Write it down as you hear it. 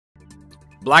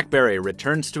BlackBerry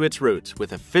returns to its roots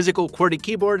with a physical QWERTY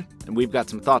keyboard, and we've got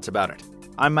some thoughts about it.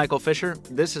 I'm Michael Fisher,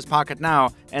 this is Pocket Now,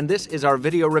 and this is our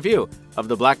video review of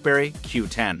the BlackBerry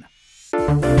Q10.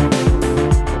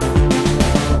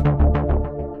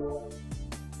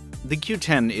 The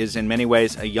Q10 is in many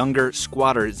ways a younger,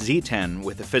 squatter Z10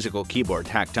 with a physical keyboard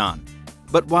tacked on.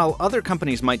 But while other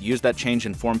companies might use that change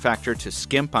in form factor to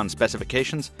skimp on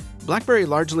specifications, BlackBerry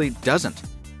largely doesn't.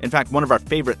 In fact, one of our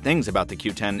favorite things about the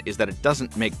Q10 is that it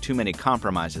doesn't make too many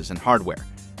compromises in hardware.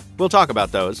 We'll talk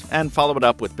about those and follow it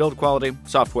up with build quality,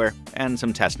 software, and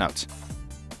some test notes.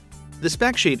 The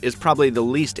spec sheet is probably the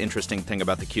least interesting thing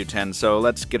about the Q10, so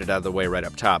let's get it out of the way right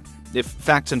up top. If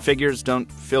facts and figures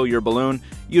don't fill your balloon,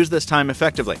 use this time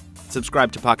effectively.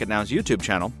 Subscribe to Pocket Now's YouTube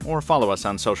channel or follow us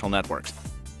on social networks.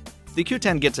 The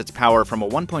Q10 gets its power from a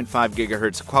 1.5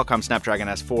 GHz Qualcomm Snapdragon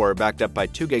S4 backed up by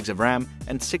 2 GB of RAM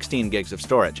and 16 GB of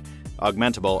storage,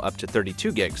 augmentable up to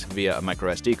 32 GB via a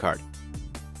microSD card.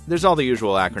 There's all the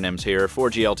usual acronyms here: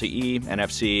 4G LTE,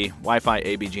 NFC, Wi-Fi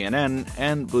ABGNN,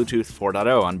 and Bluetooth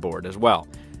 4.0 on board as well.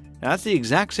 Now, that's the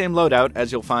exact same loadout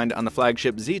as you'll find on the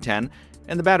flagship Z10,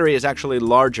 and the battery is actually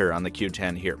larger on the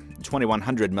Q10 here,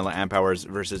 2100 mAh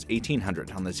versus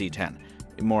 1800 on the Z10.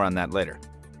 More on that later.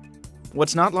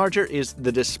 What's not larger is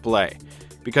the display.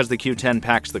 Because the Q10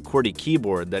 packs the QWERTY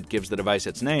keyboard that gives the device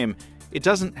its name, it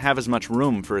doesn't have as much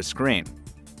room for a screen.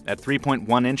 At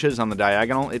 3.1 inches on the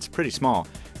diagonal, it's pretty small,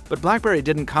 but BlackBerry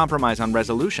didn't compromise on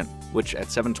resolution, which at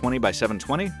 720 by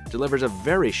 720 delivers a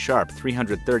very sharp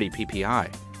 330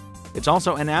 ppi. It's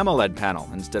also an AMOLED panel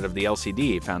instead of the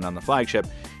LCD found on the flagship,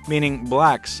 meaning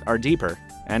blacks are deeper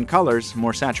and colors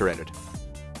more saturated.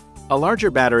 A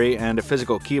larger battery and a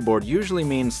physical keyboard usually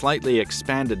mean slightly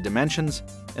expanded dimensions,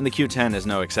 and the Q10 is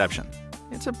no exception.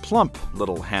 It's a plump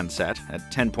little handset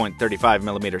at 10.35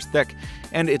 millimeters thick,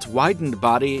 and its widened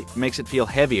body makes it feel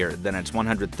heavier than its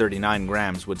 139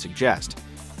 grams would suggest.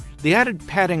 The added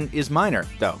padding is minor,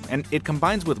 though, and it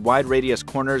combines with wide radius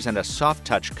corners and a soft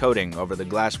touch coating over the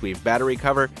glass weave battery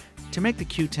cover to make the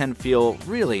Q10 feel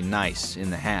really nice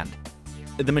in the hand.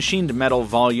 The machined metal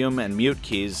volume and mute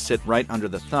keys sit right under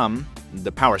the thumb,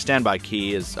 the power standby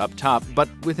key is up top but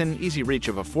within easy reach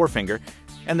of a forefinger,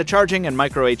 and the charging and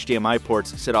micro HDMI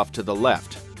ports sit off to the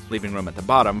left, leaving room at the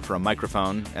bottom for a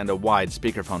microphone and a wide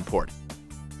speakerphone port.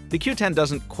 The Q10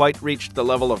 doesn't quite reach the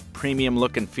level of premium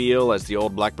look and feel as the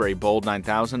old BlackBerry Bold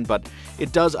 9000, but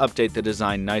it does update the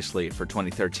design nicely for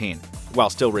 2013, while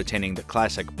still retaining the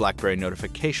classic BlackBerry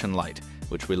notification light,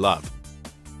 which we love.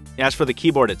 As for the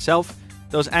keyboard itself,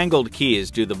 those angled keys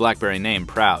do the BlackBerry name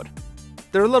proud.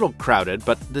 They're a little crowded,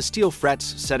 but the steel frets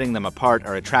setting them apart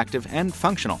are attractive and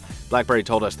functional. BlackBerry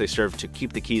told us they serve to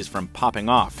keep the keys from popping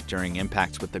off during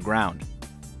impacts with the ground.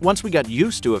 Once we got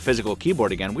used to a physical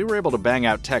keyboard again, we were able to bang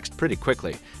out text pretty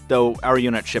quickly, though our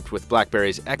unit shipped with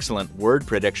BlackBerry's excellent word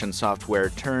prediction software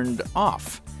turned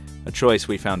off, a choice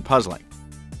we found puzzling.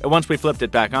 Once we flipped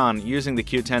it back on, using the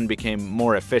Q10 became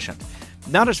more efficient.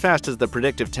 Not as fast as the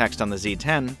predictive text on the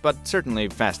Z10, but certainly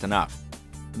fast enough.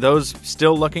 Those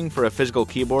still looking for a physical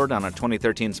keyboard on a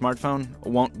 2013 smartphone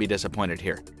won't be disappointed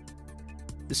here.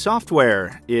 The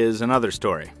software is another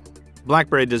story.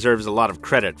 BlackBerry deserves a lot of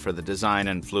credit for the design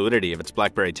and fluidity of its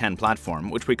BlackBerry 10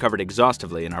 platform, which we covered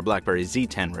exhaustively in our BlackBerry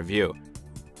Z10 review.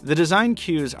 The design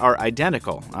cues are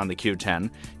identical on the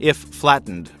Q10, if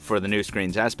flattened for the new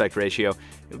screen's aspect ratio,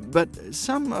 but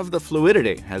some of the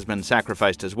fluidity has been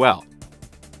sacrificed as well.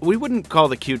 We wouldn't call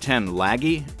the Q10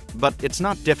 laggy, but it's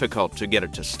not difficult to get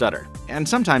it to stutter, and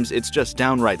sometimes it's just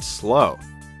downright slow.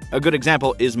 A good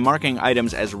example is marking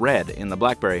items as read in the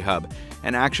BlackBerry Hub,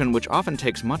 an action which often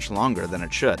takes much longer than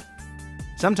it should.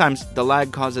 Sometimes the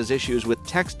lag causes issues with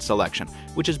text selection,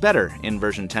 which is better in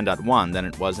version 10.1 than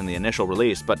it was in the initial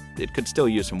release, but it could still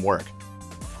use some work.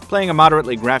 Playing a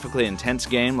moderately graphically intense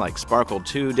game like Sparkle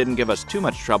 2 didn't give us too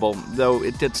much trouble, though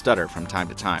it did stutter from time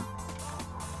to time.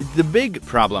 The big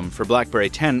problem for BlackBerry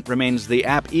 10 remains the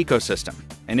app ecosystem,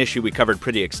 an issue we covered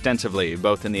pretty extensively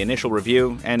both in the initial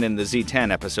review and in the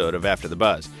Z10 episode of After the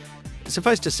Buzz.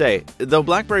 Suffice to say, though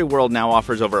BlackBerry World now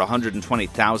offers over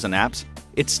 120,000 apps,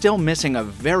 it's still missing a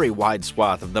very wide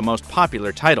swath of the most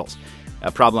popular titles,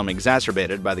 a problem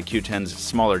exacerbated by the Q10's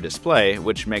smaller display,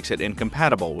 which makes it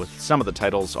incompatible with some of the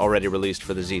titles already released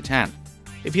for the Z10.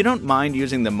 If you don't mind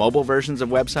using the mobile versions of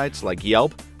websites like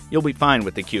Yelp, you'll be fine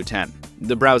with the Q10.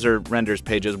 The browser renders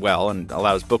pages well and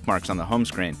allows bookmarks on the home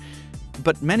screen.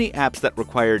 But many apps that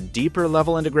require deeper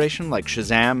level integration like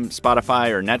Shazam, Spotify,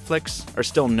 or Netflix are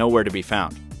still nowhere to be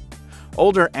found.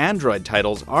 Older Android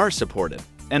titles are supported,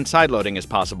 and sideloading is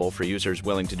possible for users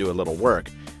willing to do a little work.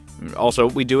 Also,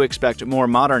 we do expect more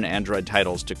modern Android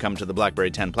titles to come to the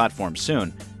BlackBerry 10 platform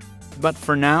soon. But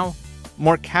for now,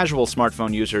 more casual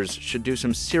smartphone users should do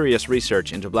some serious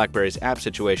research into BlackBerry's app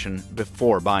situation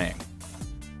before buying.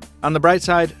 On the bright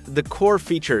side, the core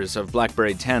features of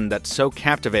BlackBerry 10 that so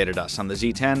captivated us on the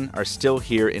Z10 are still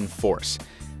here in force.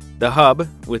 The hub,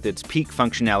 with its peak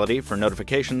functionality for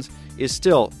notifications, is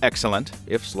still excellent,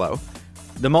 if slow.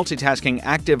 The multitasking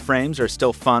active frames are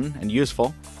still fun and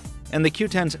useful. And the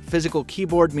Q10's physical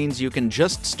keyboard means you can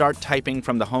just start typing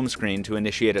from the home screen to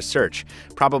initiate a search,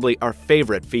 probably our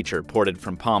favorite feature ported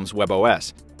from Palm's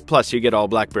WebOS. Plus, you get all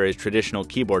BlackBerry's traditional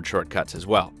keyboard shortcuts as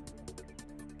well.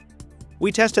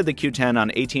 We tested the Q10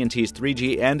 on AT&T's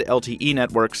 3G and LTE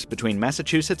networks between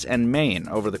Massachusetts and Maine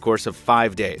over the course of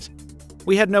 5 days.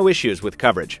 We had no issues with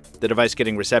coverage, the device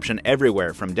getting reception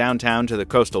everywhere from downtown to the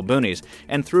coastal boonies,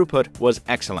 and throughput was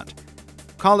excellent.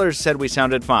 Callers said we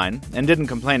sounded fine and didn't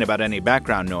complain about any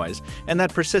background noise, and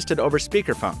that persisted over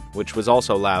speakerphone, which was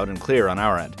also loud and clear on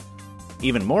our end.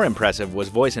 Even more impressive was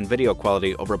voice and video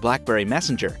quality over BlackBerry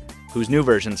Messenger, whose new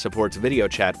version supports video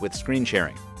chat with screen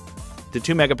sharing. The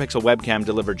 2-megapixel webcam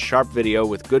delivered sharp video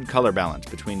with good color balance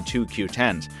between two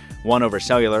Q10s, one over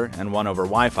cellular and one over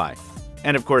Wi-Fi.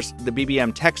 And of course, the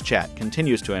BBM text chat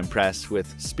continues to impress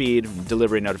with speed,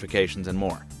 delivery notifications, and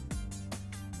more.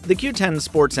 The Q10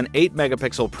 sports an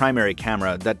 8-megapixel primary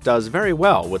camera that does very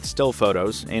well with still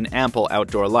photos in ample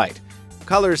outdoor light.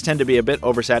 Colors tend to be a bit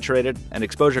oversaturated, and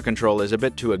exposure control is a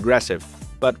bit too aggressive,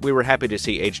 but we were happy to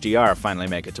see HDR finally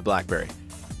make it to BlackBerry.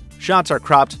 Shots are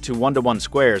cropped to 1:1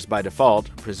 squares by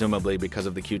default, presumably because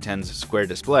of the Q10's square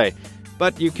display,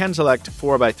 but you can select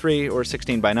 4:3 or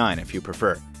 16:9 if you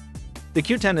prefer. The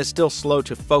Q10 is still slow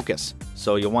to focus,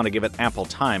 so you'll want to give it ample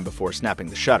time before snapping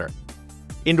the shutter.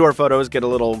 Indoor photos get a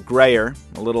little grayer,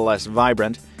 a little less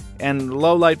vibrant, and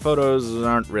low-light photos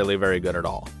aren't really very good at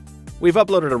all. We've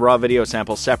uploaded a raw video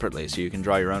sample separately so you can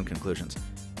draw your own conclusions.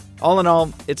 All in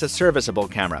all, it's a serviceable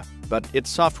camera, but its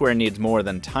software needs more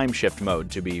than time shift mode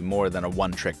to be more than a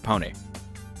one-trick pony.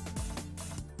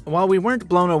 While we weren't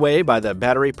blown away by the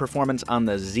battery performance on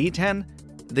the Z10,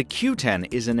 the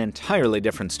Q10 is an entirely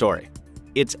different story.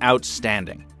 It's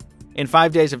outstanding. In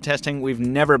 5 days of testing, we've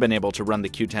never been able to run the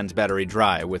Q10's battery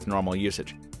dry with normal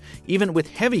usage. Even with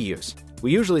heavy use,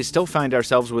 we usually still find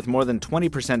ourselves with more than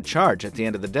 20% charge at the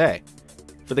end of the day.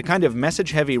 For the kind of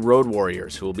message-heavy road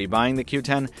warriors who will be buying the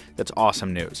Q10, that's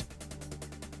awesome news.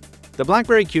 The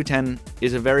BlackBerry Q10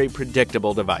 is a very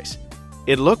predictable device.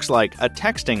 It looks like a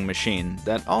texting machine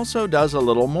that also does a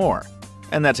little more,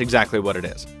 and that's exactly what it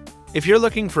is. If you're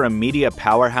looking for a media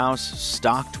powerhouse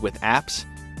stocked with apps,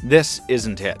 this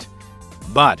isn't it.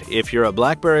 But if you're a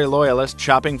BlackBerry loyalist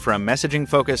shopping for a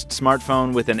messaging-focused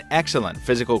smartphone with an excellent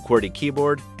physical QWERTY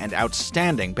keyboard and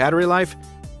outstanding battery life,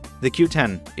 the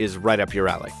Q10 is right up your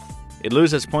alley. It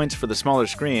loses points for the smaller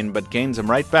screen, but gains them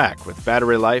right back with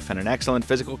battery life and an excellent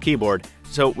physical keyboard,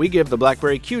 so we give the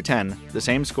BlackBerry Q10 the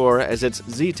same score as its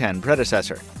Z10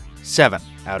 predecessor, 7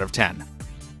 out of 10.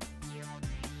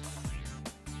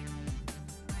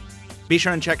 Be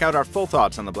sure and check out our full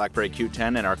thoughts on the BlackBerry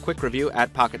Q10 and our quick review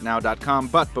at pocketnow.com.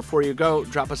 But before you go,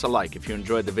 drop us a like if you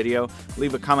enjoyed the video,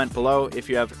 leave a comment below if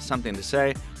you have something to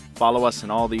say, follow us in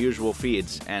all the usual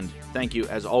feeds, and thank you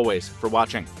as always for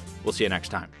watching. We'll see you next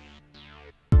time.